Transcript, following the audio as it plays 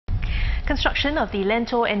Construction of the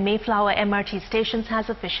Lentor and Mayflower MRT stations has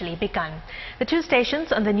officially begun. The two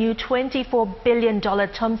stations on the new $24 billion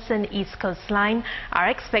Thomson East Coast Line are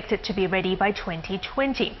expected to be ready by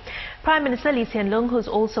 2020. Prime Minister Lee Hsien Loong, who's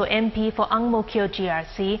also MP for Ang Mo Kio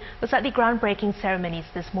GRC, was at the groundbreaking ceremonies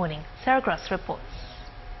this morning. Sarah Gross reports.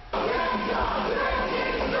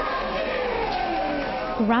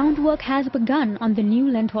 Groundwork has begun on the new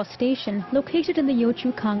Lentor station located in the Yio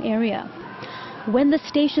Chu Kang area. When the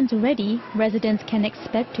station's ready, residents can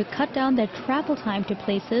expect to cut down their travel time to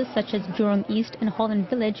places such as Jurong East and Holland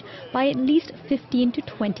Village by at least 15 to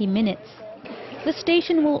 20 minutes. The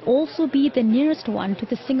station will also be the nearest one to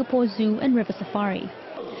the Singapore Zoo and River Safari.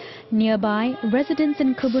 Nearby, residents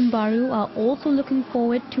in Kebun Baru are also looking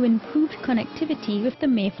forward to improved connectivity with the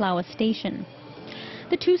Mayflower station.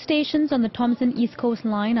 The two stations on the Thomson East Coast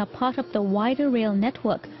Line are part of the wider rail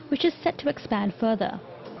network, which is set to expand further.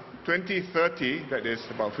 2030, that is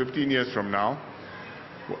about 15 years from now,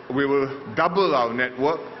 we will double our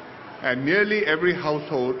network, and nearly every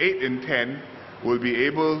household, 8 in 10, will be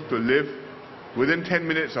able to live within 10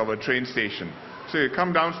 minutes of a train station. So you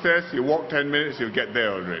come downstairs, you walk 10 minutes, you get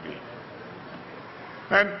there already.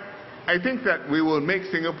 And I think that we will make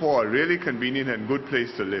Singapore a really convenient and good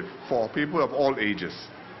place to live for people of all ages.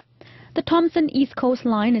 The Thomson East Coast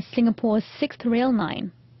Line is Singapore's 6th rail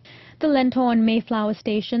line. The Lentor and Mayflower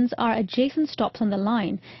stations are adjacent stops on the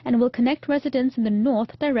line and will connect residents in the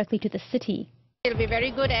north directly to the city. It will be very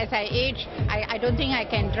good as I age. I don't think I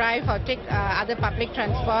can drive or take other public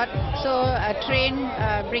transport. So a train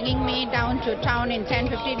bringing me down to town in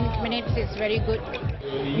 10-15 minutes is very good.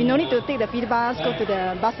 You no need to take the feeder bus, go to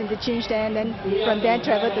the bus interchange there, and then from there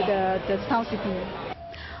travel to the town city.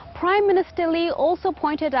 Prime Minister Lee also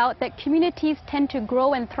pointed out that communities tend to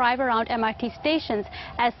grow and thrive around MRT stations.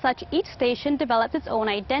 As such, each station develops its own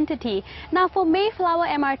identity. Now, for Mayflower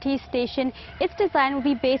MRT station, its design will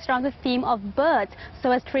be based around the theme of birds,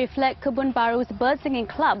 so as to reflect Kebun Baru's bird singing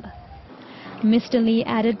club. Mr. Lee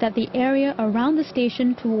added that the area around the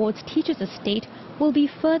station towards Teachers' Estate will be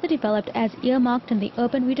further developed as earmarked in the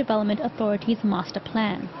Urban Redevelopment Authority's master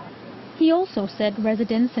plan. He also said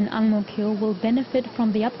residents in Ang Mo Kio will benefit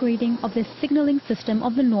from the upgrading of the signalling system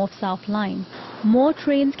of the North-South line. More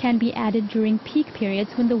trains can be added during peak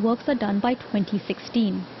periods when the works are done by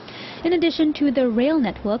 2016. In addition to the rail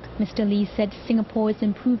network, Mr. Lee said Singapore is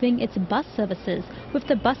improving its bus services with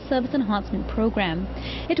the Bus Service Enhancement Program.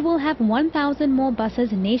 It will have 1,000 more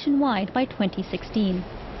buses nationwide by 2016.